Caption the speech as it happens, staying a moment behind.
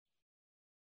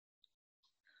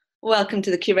Welcome to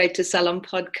the Curator Salon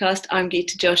podcast. I'm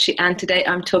Geeta Joshi, and today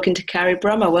I'm talking to Carrie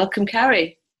Brummer. Welcome,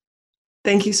 Carrie.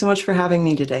 Thank you so much for having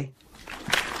me today.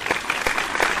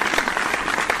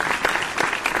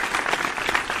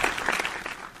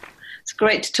 It's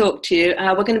great to talk to you.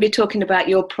 We're going to be talking about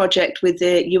your project with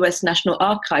the US National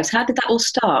Archives. How did that all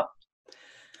start?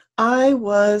 I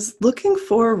was looking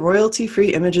for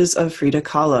royalty-free images of Frida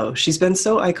Kahlo. She's been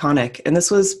so iconic, and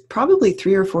this was probably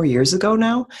 3 or 4 years ago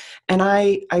now, and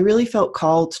I really felt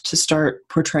called to start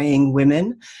portraying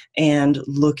women and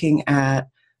looking at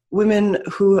women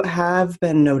who have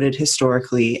been noted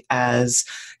historically as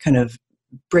kind of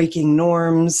breaking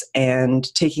norms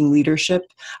and taking leadership.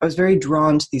 I was very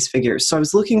drawn to these figures. So I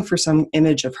was looking for some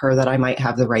image of her that I might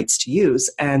have the rights to use.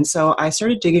 And so I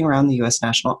started digging around the US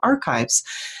National Archives.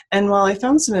 And while I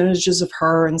found some images of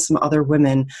her and some other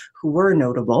women who were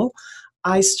notable,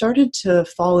 I started to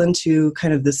fall into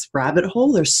kind of this rabbit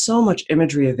hole. There's so much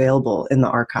imagery available in the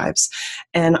archives.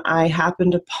 And I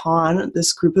happened upon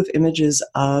this group of images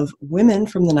of women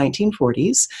from the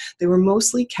 1940s. They were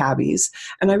mostly cabbies,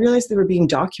 and I realized they were being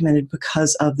documented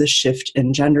because of the shift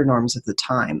in gender norms of the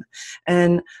time.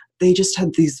 And they just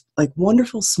had these like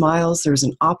wonderful smiles. There was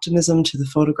an optimism to the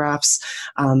photographs.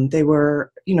 They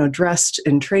were, dressed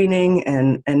in training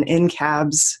and in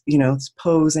cabs,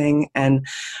 posing. And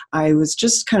I was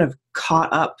just kind of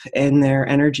caught up in their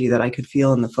energy that I could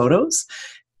feel in the photos.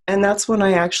 And that's when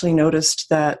I actually noticed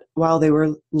that while they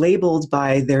were labeled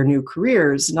by their new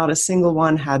careers, not a single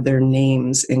one had their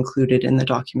names included in the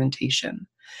documentation.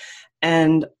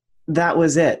 And that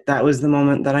was it. That was the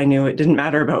moment that I knew it didn't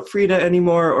matter about Frida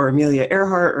anymore or Amelia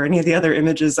Earhart or any of the other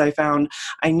images I found.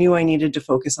 I knew I needed to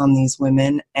focus on these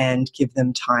women and give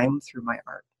them time through my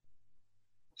art.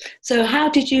 So how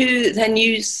did you then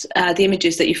use the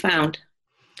images that you found?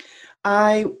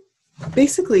 I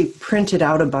basically printed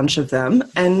out a bunch of them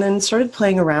and then started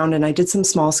playing around, and I did some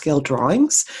small scale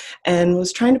drawings and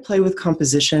was trying to play with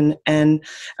composition. And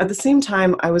at the same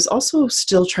time, I was also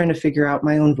still trying to figure out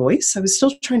my own voice. I was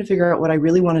still trying to figure out what I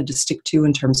really wanted to stick to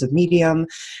in terms of medium.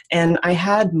 And I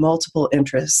had multiple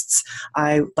interests.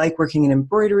 I like working in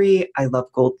embroidery. I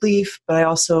love gold leaf, but I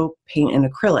also paint in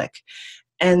acrylic.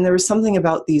 And there was something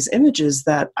about these images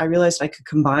that I realized I could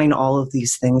combine all of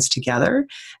these things together,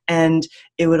 and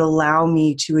it would allow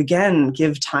me to, again,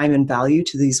 give time and value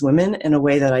to these women in a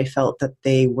way that I felt that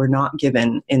they were not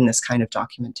given in this kind of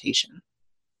documentation.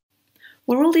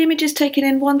 Were all the images taken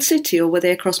in one city, or were they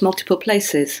across multiple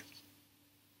places?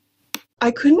 I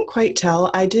couldn't quite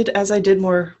tell. As I did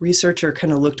more research or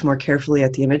kind of looked more carefully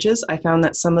at the images, I found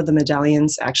that some of the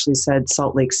medallions actually said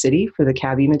Salt Lake City for the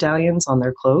cabbie medallions on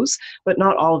their clothes, but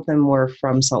not all of them were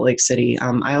from Salt Lake City.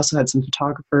 I also had some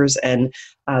photographers, and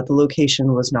the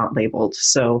location was not labeled.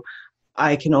 So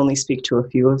I can only speak to a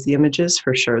few of the images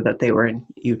for sure that they were in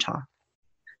Utah.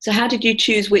 So how did you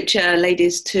choose which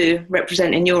ladies to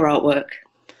represent in your artwork?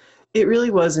 It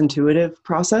really was an intuitive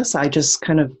process. I just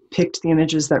kind of picked the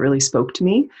images that really spoke to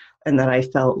me and that I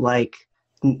felt like,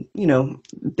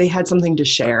 they had something to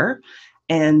share.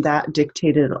 And that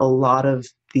dictated a lot of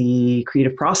the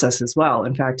creative process as well.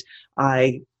 In fact,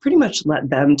 I pretty much let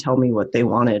them tell me what they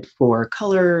wanted for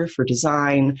color, for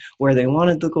design, where they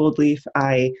wanted the gold leaf.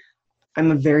 I'm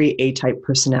a very A-type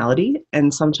personality,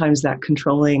 and sometimes that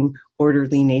controlling,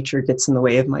 orderly nature gets in the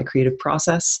way of my creative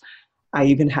process. I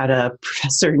even had a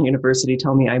professor in university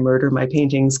tell me I murder my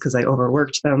paintings because I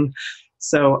overworked them.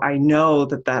 So I know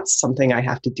that that's something I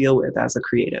have to deal with as a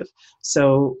creative.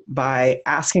 So by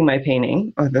asking my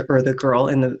painting, or the girl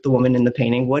and the woman in the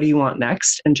painting, what do you want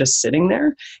next? And just sitting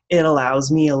there, it allows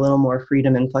me a little more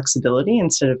freedom and flexibility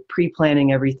instead of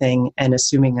pre-planning everything and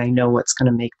assuming I know what's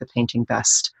going to make the painting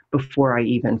best before I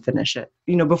even finish it,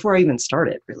 before I even start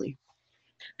it, really.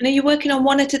 And are you working on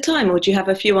one at a time, or do you have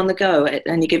a few on the go at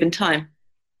any given time?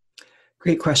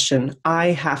 Great question. I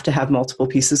have to have multiple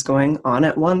pieces going on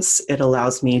at once. It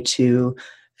allows me to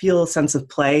feel a sense of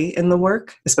play in the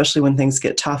work, especially when things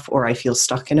get tough or I feel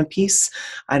stuck in a piece.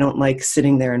 I don't like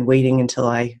sitting there and waiting until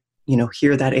I,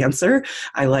 hear that answer.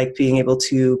 I like being able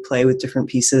to play with different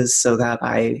pieces so that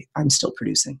I'm still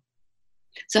producing.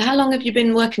 So how long have you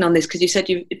been working on this? Because you said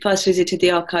you first visited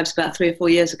the archives about 3 or 4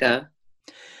 years ago.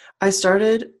 I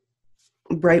started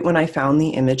right when I found the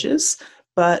images,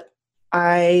 but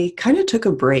I kind of took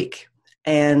a break,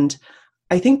 and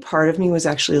I think part of me was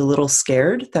actually a little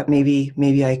scared that maybe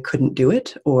I couldn't do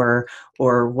it, or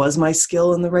was my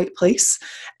skill in the right place.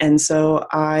 And so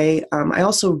I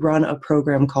also run a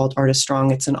program called Artist Strong.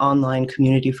 It's an online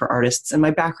community for artists, and my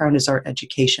background is art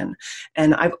education,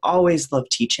 and I've always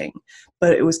loved teaching.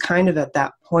 But it was kind of at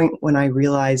that point when I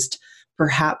realized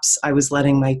perhaps I was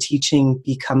letting my teaching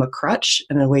become a crutch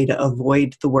and a way to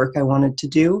avoid the work I wanted to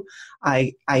do.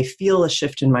 I feel a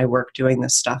shift in my work doing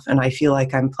this stuff, and I feel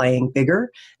like I'm playing bigger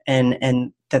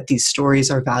and that these stories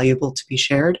are valuable to be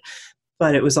shared.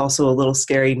 But it was also a little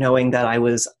scary knowing that I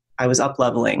was up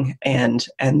leveling and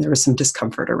there was some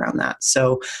discomfort around that.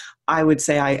 So I would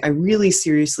say I really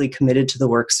seriously committed to the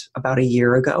works about a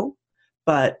year ago,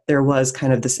 but there was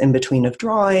kind of this in between of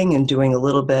drawing and doing a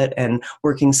little bit and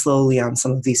working slowly on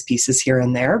some of these pieces here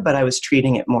and there, but I was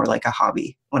treating it more like a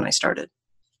hobby when I started.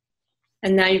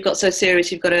 And now you've got so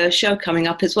serious, you've got a show coming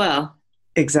up as well.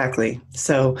 Exactly.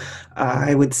 So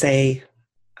I would say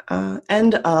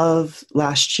end of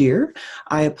last year,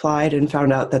 I applied and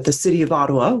found out that the city of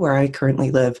Ottawa, where I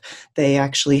currently live, they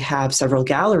actually have several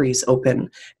galleries open,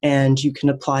 and you can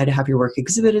apply to have your work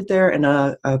exhibited there, and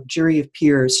a jury of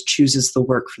peers chooses the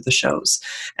work for the shows.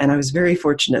 And I was very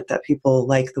fortunate that people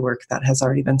like the work that has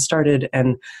already been started,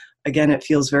 and again, it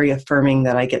feels very affirming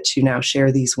that I get to now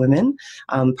share these women.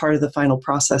 Part of the final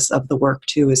process of the work,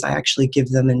 too, is I actually give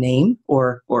them a name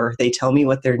or they tell me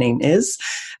what their name is.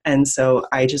 And so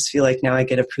I just feel like now I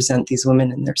get to present these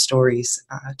women and their stories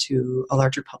to a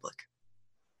larger public.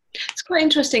 It's quite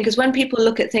interesting because when people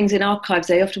look at things in archives,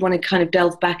 they often want to kind of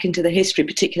delve back into the history,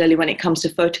 particularly when it comes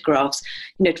to photographs,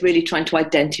 really trying to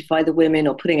identify the women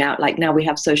or putting out, like now we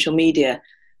have social media,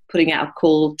 putting out a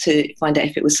call to find out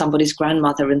if it was somebody's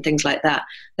grandmother and things like that.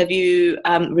 Have you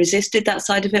resisted that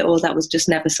side of it, or that was just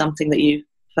never something that you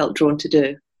felt drawn to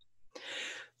do?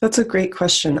 That's a great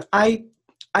question. I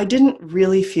didn't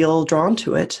really feel drawn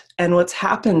to it. And what's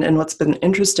happened and what's been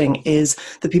interesting is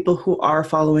the people who are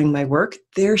following my work,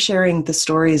 they're sharing the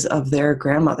stories of their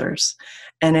grandmothers.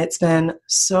 And it's been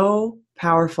so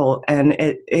powerful, and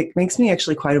it makes me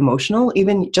actually quite emotional.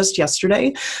 Even just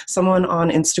yesterday, someone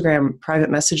on Instagram private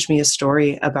messaged me a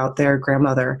story about their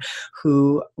grandmother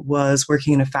who was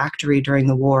working in a factory during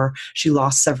the war. She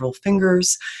lost several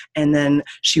fingers, and then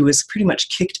she was pretty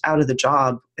much kicked out of the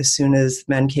job as soon as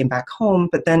men came back home.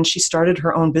 But then she started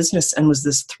her own business and was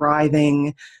this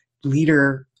thriving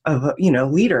leader,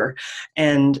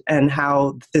 and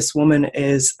how this woman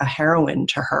is a heroine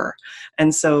to her.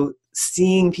 And so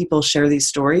seeing people share these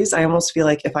stories, I almost feel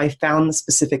like if I found the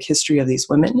specific history of these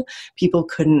women, people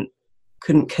couldn't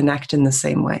connect in the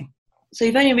same way. So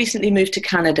you've only recently moved to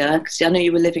Canada, because I know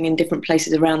you were living in different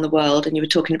places around the world, and you were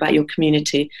talking about your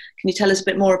community. Can you tell us a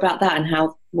bit more about that and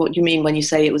what you mean when you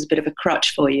say it was a bit of a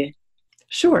crutch for you?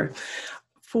 Sure.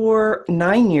 For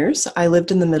 9 years, I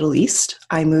lived in the Middle East.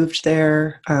 I moved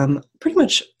there pretty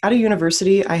much out of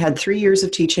university. I had 3 years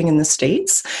of teaching in the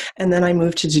States, and then I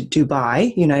moved to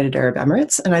Dubai, United Arab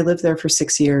Emirates, and I lived there for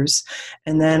 6 years.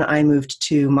 And then I moved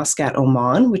to Muscat,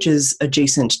 Oman, which is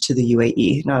adjacent to the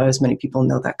UAE. Not as many people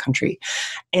know that country.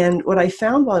 And what I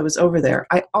found while I was over there,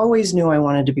 I always knew I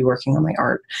wanted to be working on my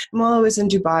art. And while I was in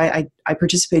Dubai, I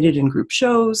participated in group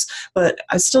shows, but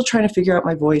I was still trying to figure out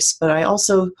my voice, but I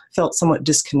also felt somewhat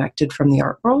disconnected from the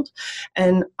art world.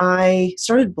 And I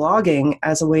started blogging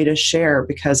as a way to share,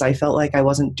 because I felt like I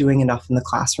wasn't doing enough in the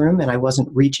classroom and I wasn't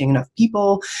reaching enough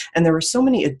people. And there were so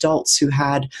many adults who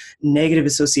had negative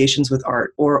associations with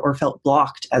art or felt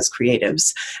blocked as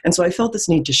creatives. And so I felt this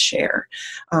need to share.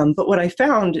 But what I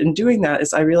found in doing that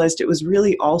is I realized it was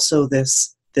really also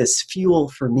this fuel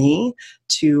for me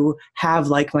to have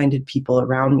like-minded people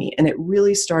around me. And it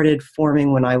really started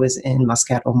forming when I was in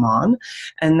Muscat, Oman.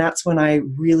 And that's when I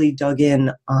really dug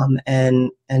in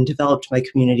and developed my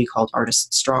community called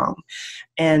Artists Strong.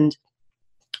 And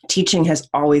teaching has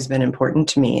always been important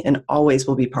to me and always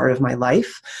will be part of my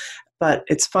life. But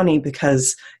it's funny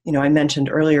because, I mentioned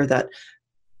earlier that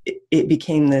it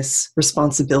became this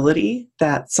responsibility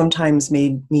that sometimes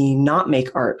made me not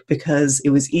make art, because it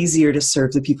was easier to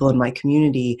serve the people in my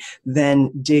community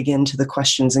than dig into the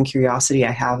questions and curiosity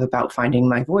I have about finding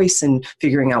my voice and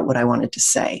figuring out what I wanted to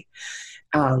say.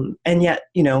 And yet,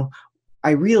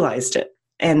 I realized it.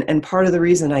 And part of the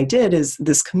reason I did is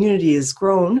this community has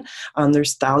grown.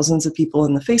 There's thousands of people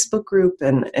in the Facebook group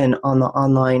and on the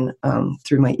online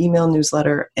through my email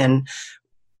newsletter. And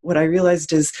what I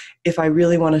realized is if I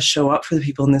really want to show up for the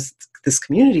people in this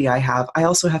community I have, I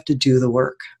also have to do the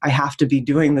work. I have to be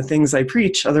doing the things I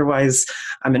preach. Otherwise,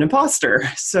 I'm an imposter.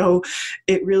 So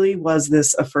it really was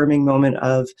this affirming moment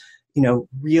of,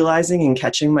 realizing and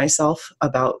catching myself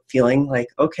about feeling like,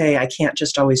 okay, I can't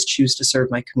just always choose to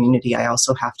serve my community. I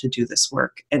also have to do this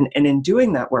work. And in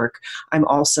doing that work, I'm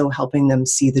also helping them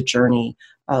see the journey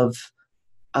of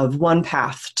one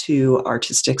path to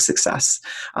artistic success,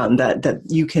 that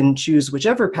you can choose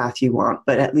whichever path you want,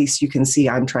 but at least you can see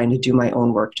I'm trying to do my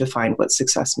own work to find what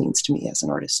success means to me as an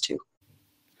artist too.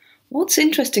 What's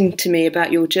interesting to me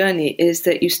about your journey is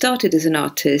that you started as an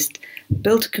artist,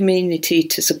 built a community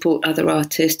to support other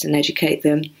artists and educate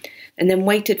them, and then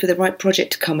waited for the right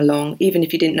project to come along, even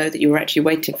if you didn't know that you were actually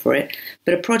waiting for it,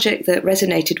 but a project that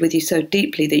resonated with you so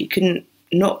deeply that you couldn't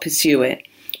not pursue it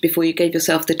before you gave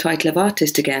yourself the title of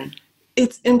artist again.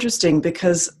 It's interesting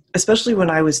because, especially when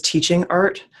I was teaching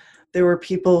art, there were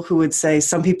people who would say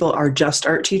some people are just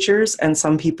art teachers and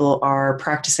some people are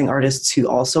practicing artists who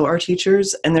also are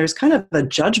teachers. And there's kind of a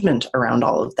judgment around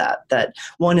all of that, that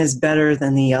one is better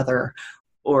than the other,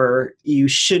 or you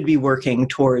should be working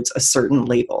towards a certain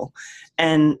label.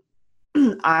 And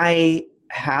I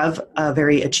have a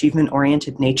very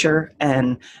achievement-oriented nature,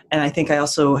 and I think I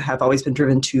also have always been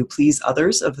driven to please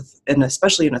others, and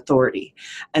especially in authority.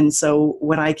 And so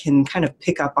when I can kind of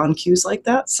pick up on cues like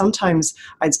that, sometimes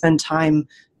I'd spend time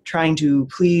trying to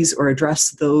please or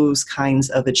address those kinds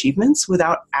of achievements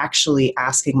without actually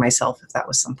asking myself if that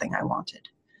was something I wanted.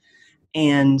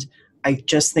 And I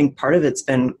just think part of it's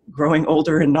been growing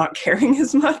older and not caring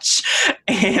as much,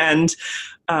 and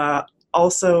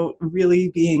also really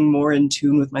being more in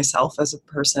tune with myself as a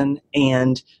person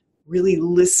and really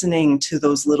listening to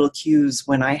those little cues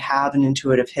when I have an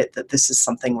intuitive hit that this is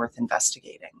something worth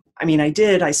investigating. I mean,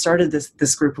 I started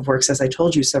this group of works, as I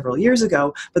told you, several years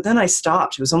ago, but then I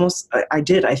stopped. It was almost,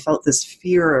 I felt this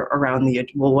fear around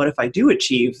well, what if I do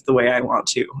achieve the way I want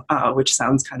to, which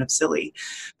sounds kind of silly.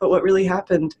 But what really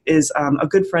happened is a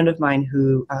good friend of mine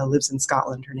who lives in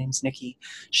Scotland, her name's Nikki,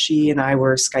 she and I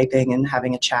were Skyping and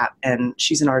having a chat, and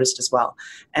she's an artist as well.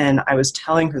 And I was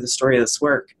telling her the story of this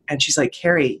work, and she's like,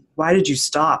 Carrie, why did you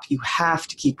stop? You have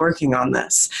to keep working on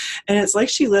this. And it's like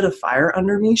she lit a fire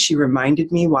under me. She reminded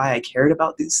me why I cared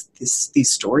about these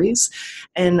stories.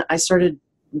 And I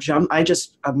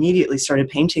just immediately started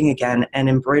painting again and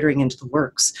embroidering into the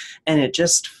works. And it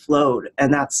just flowed.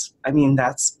 And that's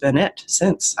been it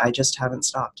since. I just haven't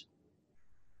stopped.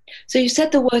 So you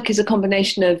said the work is a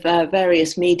combination of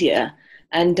various media.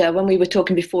 And when we were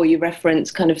talking before, you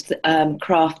referenced kind of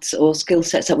crafts or skill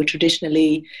sets that were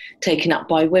traditionally taken up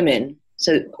by women.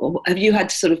 So have you had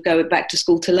to sort of go back to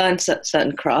school to learn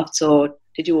certain crafts, or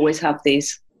did you always have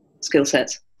these skill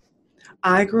sets?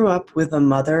 I grew up with a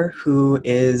mother who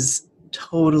is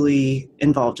totally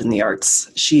involved in the arts.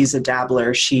 She's a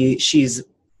dabbler. She's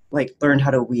like learned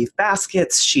how to weave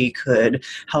baskets. She could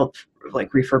help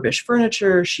like refurbish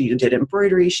furniture. She did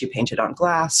embroidery. She painted on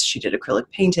glass. She did acrylic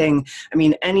painting. I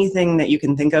mean, anything that you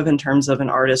can think of in terms of an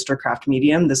artist or craft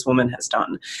medium, this woman has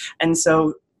done. And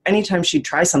so anytime she'd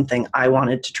try something, I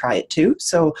wanted to try it too.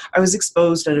 So I was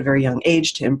exposed at a very young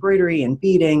age to embroidery and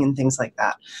beading and things like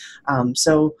that.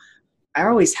 So I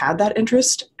always had that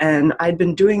interest, and I'd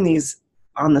been doing these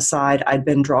on the side. I'd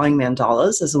been drawing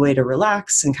mandalas as a way to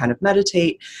relax and kind of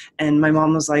meditate. And my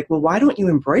mom was like, well, why don't you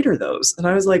embroider those? And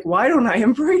I was like, why don't I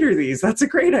embroider these? That's a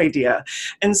great idea.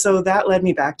 And so that led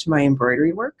me back to my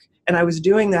embroidery work. And I was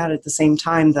doing that at the same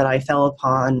time that I fell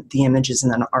upon the images in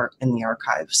the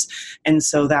archives. And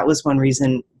so that was one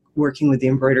reason working with the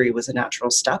embroidery was a natural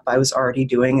step. I was already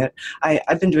doing it.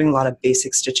 I've been doing a lot of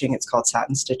basic stitching. It's called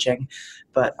satin stitching,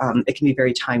 but it can be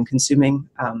very time consuming.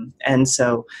 And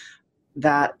so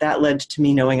that led to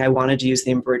me knowing I wanted to use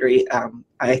the embroidery.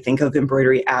 I think of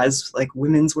embroidery as like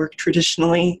women's work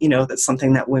traditionally. That's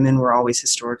something that women were always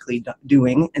historically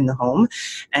doing in the home.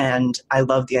 And I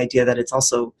love the idea that it's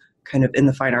also kind of in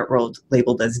the fine art world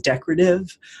labeled as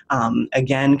decorative,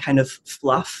 again, kind of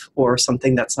fluff or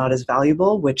something that's not as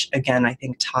valuable, which again, I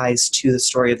think ties to the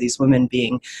story of these women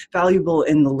being valuable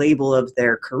in the label of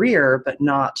their career, but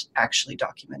not actually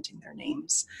documenting their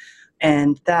names.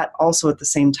 And that also at the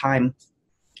same time,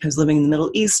 I was living in the Middle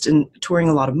East and touring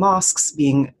a lot of mosques,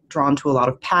 being drawn to a lot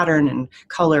of pattern and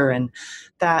color, and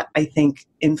that I think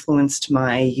influenced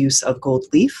my use of gold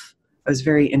leaf. I was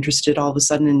very interested all of a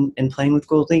sudden in playing with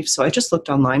gold leaf. So I just looked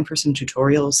online for some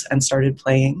tutorials and started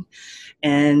playing.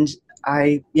 And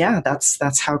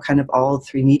that's how kind of all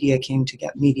three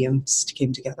mediums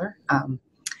came together.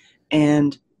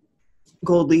 And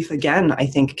gold leaf, again, I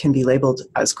think can be labeled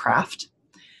as craft.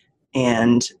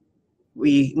 And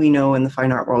we know in the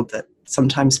fine art world that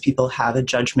sometimes people have a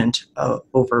judgment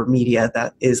over media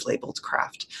that is labeled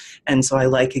craft. And so I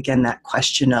like, again, that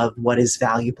question of what is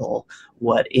valuable,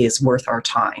 what is worth our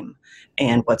time,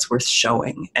 and what's worth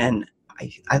showing. And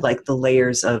I like the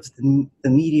layers of the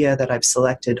media that I've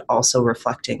selected also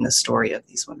reflecting the story of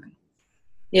these women.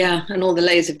 Yeah, and all the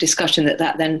layers of discussion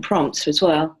that then prompts as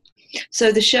well.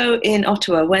 So the show in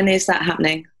Ottawa, when is that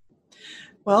happening?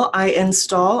 Well, I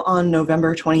install on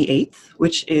November 28th,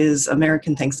 which is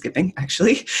American Thanksgiving,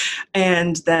 actually.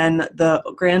 And then the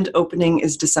grand opening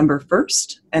is December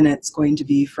 1st, and it's going to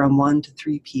be from 1 to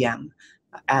 3 p.m.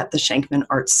 at the Shankman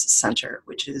Arts Center,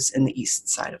 which is in the east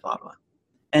side of Ottawa.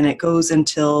 And it goes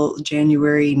until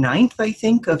January 9th, I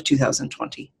think, of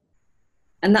 2020.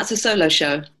 And that's a solo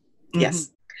show? Yes.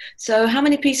 So how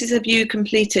many pieces have you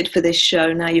completed for this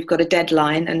show? Now you've got a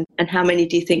deadline, and how many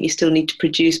do you think you still need to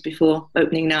produce before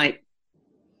opening night?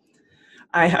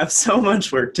 I have so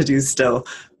much work to do still,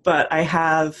 but I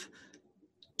have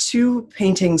 2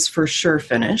 paintings for sure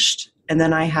finished, and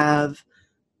then I have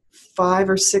 5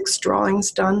 or 6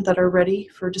 drawings done that are ready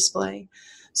for display.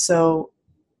 So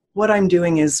what I'm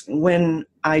doing is, when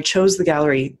I chose the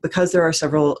gallery, because there are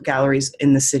several galleries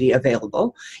in the city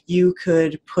available, you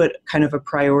could put kind of a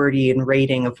priority and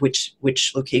rating of which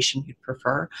location you'd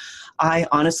prefer. I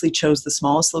honestly chose the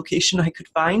smallest location I could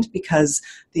find because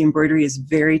the embroidery is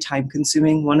very time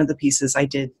consuming. One of the pieces I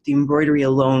did, the embroidery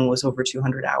alone was over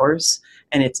 200 hours,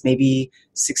 and it's maybe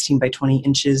 16 by 20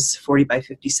 inches, 40 by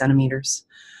 50 centimeters.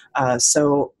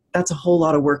 So that's a whole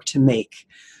lot of work to make.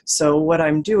 So what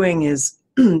I'm doing is,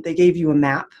 they gave you a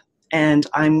map, and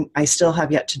I still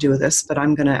have yet to do this, but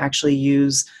I'm going to actually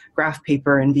use graph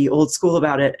paper and be old school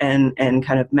about it, and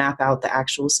kind of map out the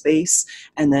actual space,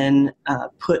 and then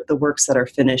put the works that are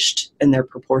finished in their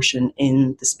proportion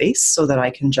in the space so that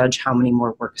I can judge how many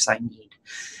more works I need.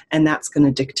 And that's going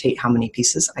to dictate how many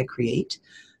pieces I create.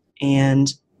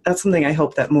 And that's something I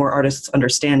hope that more artists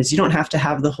understand, is you don't have to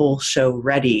have the whole show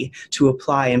ready to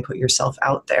apply and put yourself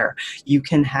out there. You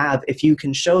can have, if you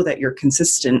can show that you're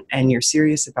consistent and you're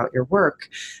serious about your work,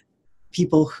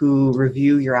 people who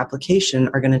review your application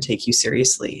are going to take you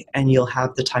seriously, and you'll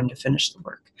have the time to finish the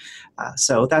work.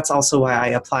 So that's also why I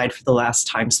applied for the last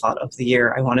time slot of the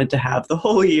year. I wanted to have the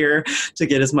whole year to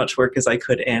get as much work as I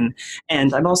could in.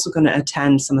 And I'm also going to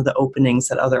attend some of the openings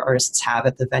that other artists have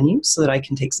at the venue so that I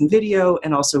can take some video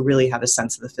and also really have a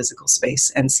sense of the physical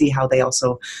space and see how they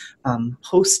also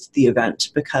host the event,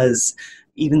 because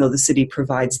even though the city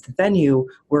provides the venue,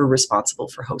 we're responsible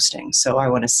for hosting. So I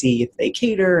want to see if they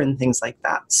cater and things like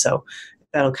that. So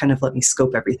that'll kind of let me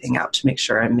scope everything out to make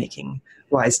sure I'm making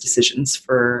wise decisions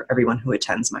for everyone who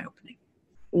attends my opening.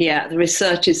 Yeah, the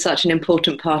research is such an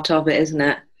important part of it, isn't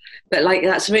it? But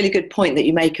that's a really good point that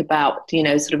you make about,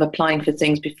 sort of applying for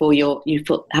things before you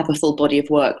have a full body of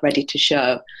work ready to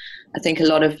show. I think a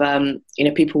lot of,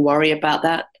 people worry about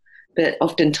that. But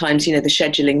oftentimes, the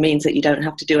scheduling means that you don't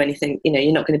have to do anything.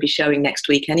 You're not going to be showing next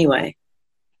week anyway.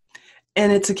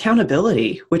 And it's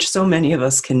accountability, which so many of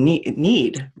us can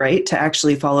need, right? To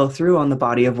actually follow through on the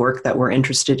body of work that we're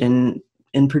interested in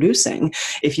producing.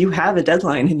 If you have a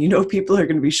deadline and people are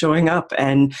going to be showing up,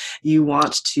 and you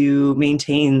want to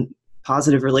maintain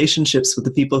positive relationships with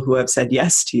the people who have said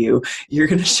yes to you, you're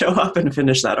going to show up and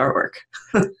finish that artwork.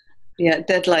 Yeah,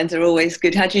 deadlines are always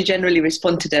good. How do you generally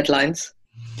respond to deadlines?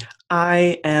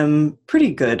 I am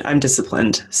pretty good. I'm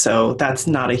disciplined, so that's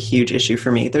not a huge issue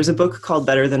for me. There's a book called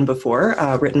Better Than Before,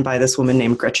 written by this woman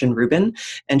named Gretchen Rubin,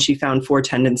 and she found 4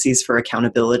 tendencies for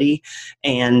accountability.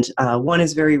 And one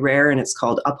is very rare, and it's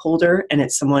called upholder, and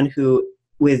it's someone who,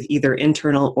 with either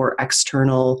internal or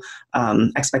external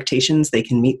expectations, they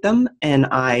can meet them. And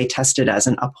I tested as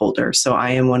an upholder. So I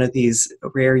am one of these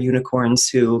rare unicorns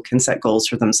who can set goals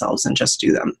for themselves and just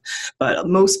do them. But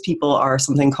most people are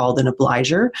something called an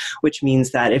obliger, which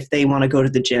means that if they want to go to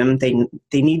the gym, they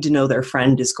need to know their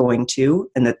friend is going to,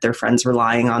 and that their friend's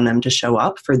relying on them to show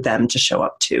up for them to show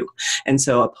up too. And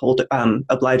so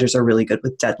obligers are really good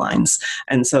with deadlines.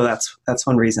 And so that's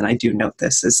one reason I do note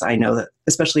this, is I know that,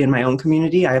 especially in my own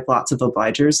community, I have lots of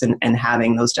obligers, and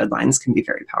having those deadlines can be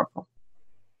very powerful.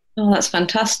 Oh, that's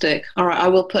fantastic. All right, I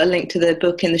will put a link to the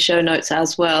book in the show notes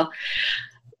as well.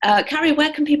 Carrie,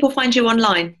 where can people find you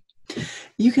online?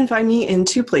 You can find me in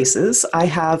 2 places. I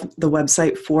have the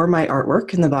website for my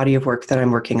artwork and the body of work that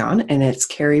I'm working on, and it's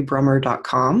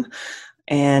carriebrummer.com.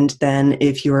 And then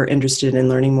if you're interested in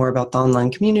learning more about the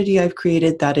online community I've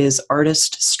created, that is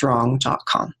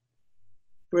artiststrong.com.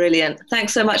 Brilliant.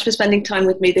 Thanks so much for spending time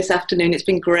with me this afternoon. It's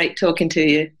been great talking to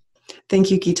you.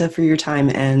 Thank you, Geeta, for your time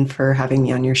and for having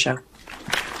me on your show.